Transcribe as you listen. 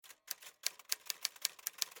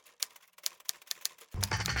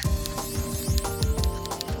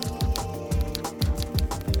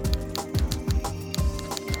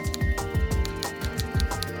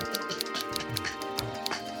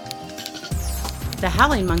The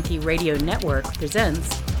Howling Monkey Radio Network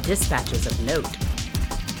presents Dispatches of Note.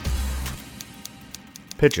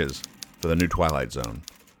 Pitches for the new Twilight Zone.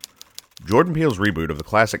 Jordan Peele's reboot of the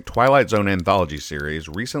classic Twilight Zone anthology series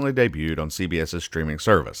recently debuted on CBS's streaming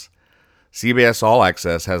service. CBS All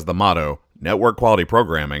Access has the motto, network quality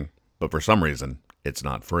programming, but for some reason, it's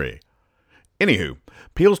not free. Anywho,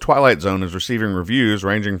 Peele's Twilight Zone is receiving reviews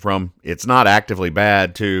ranging from, it's not actively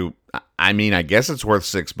bad, to, I guess it's worth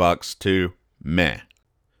 $6, to, meh.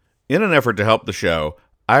 In an effort to help the show,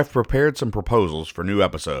 I've prepared some proposals for new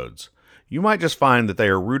episodes. You might just find that they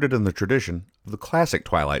are rooted in the tradition of the classic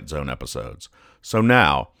Twilight Zone episodes. So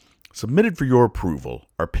now, submitted for your approval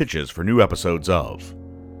are pitches for new episodes of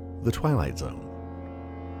The Twilight Zone.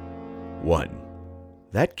 1.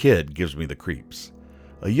 That kid gives me the creeps.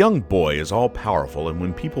 A young boy is all-powerful, and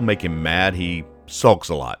when people make him mad, he sulks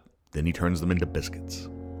a lot. Then he turns them into biscuits.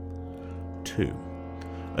 2.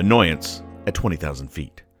 Annoyance at 20,000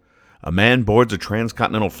 feet. A man boards a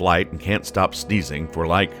transcontinental flight and can't stop sneezing for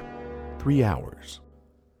 3 hours.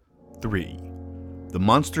 3. The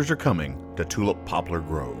monsters are coming to Tulip Poplar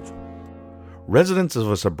Grove. Residents of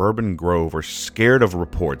a suburban grove are scared of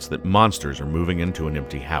reports that monsters are moving into an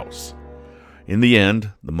empty house. In the end,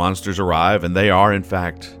 the monsters arrive and they are, in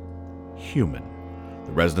fact, human.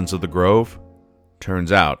 The residents of the grove?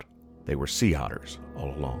 Turns out they were sea otters all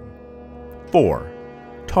along. 4.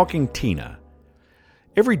 Talking Tina.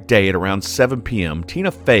 Every day at around 7 p.m.,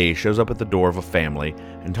 Tina Fey shows up at the door of a family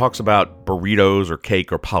and talks about burritos or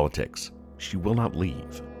cake or politics. She will not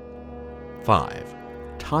leave. 5.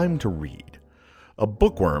 Time to read. A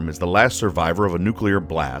bookworm is the last survivor of a nuclear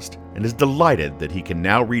blast and is delighted that he can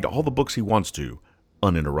now read all the books he wants to,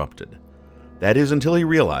 uninterrupted. That is until he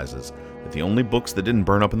realizes that the only books that didn't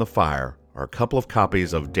burn up in the fire are a couple of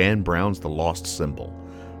copies of Dan Brown's The Lost Symbol.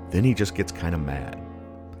 Then he just gets kind of mad.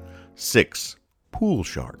 6. Pool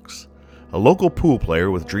sharks. A local pool player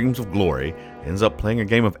with dreams of glory ends up playing a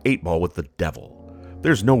game of 8-ball with the devil.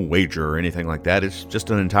 There's no wager or anything like that. It's just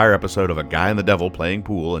an entire episode of a guy and the devil playing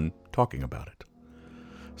pool and talking about it.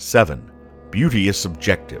 7. Beauty is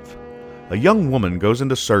subjective. A young woman goes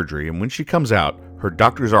into surgery, and when she comes out, her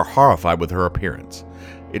doctors are horrified with her appearance.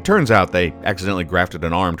 It turns out they accidentally grafted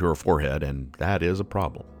an arm to her forehead, and that is a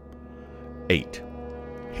problem. 8.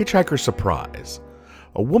 Hitchhiker surprise.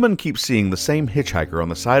 A woman keeps seeing the same hitchhiker on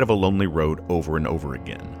the side of a lonely road over and over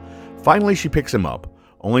again. Finally, she picks him up,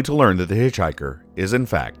 only to learn that the hitchhiker is, in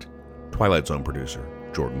fact, Twilight Zone producer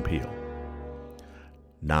Jordan Peele.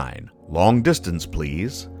 9. Long distance,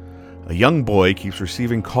 please. A young boy keeps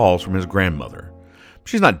receiving calls from his grandmother.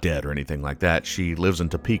 She's not dead or anything like that. She lives in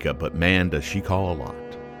Topeka, but man, does she call a lot.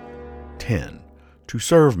 10. To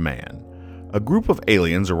serve man. A group of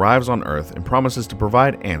aliens arrives on Earth and promises to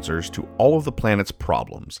provide answers to all of the planet's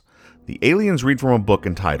problems. The aliens read from a book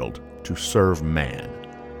entitled To Serve Man.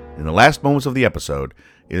 In the last moments of the episode,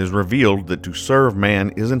 it is revealed that To Serve Man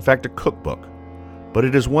is in fact a cookbook, but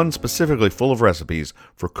it is one specifically full of recipes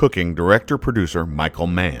for cooking director-producer Michael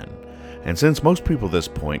Mann. And since most people at this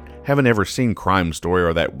point haven't ever seen Crime Story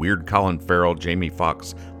or that weird Colin Farrell, Jamie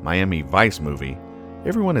Foxx, Miami Vice movie,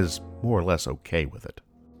 everyone is more or less okay with it.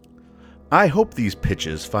 I hope these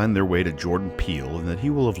pitches find their way to Jordan Peele and that he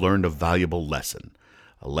will have learned a valuable lesson.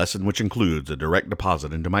 A lesson which includes a direct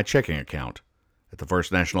deposit into my checking account at the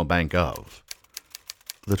First National Bank of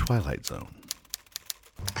The Twilight Zone.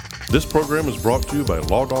 This program is brought to you by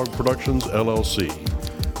Law Dog Productions, LLC.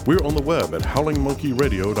 We're on the web at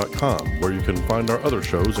howlingmonkeyradio.com, where you can find our other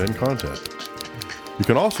shows and content. You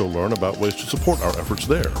can also learn about ways to support our efforts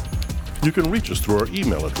there. You can reach us through our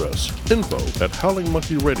email address,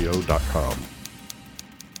 info@howlingmonkeyradio.com.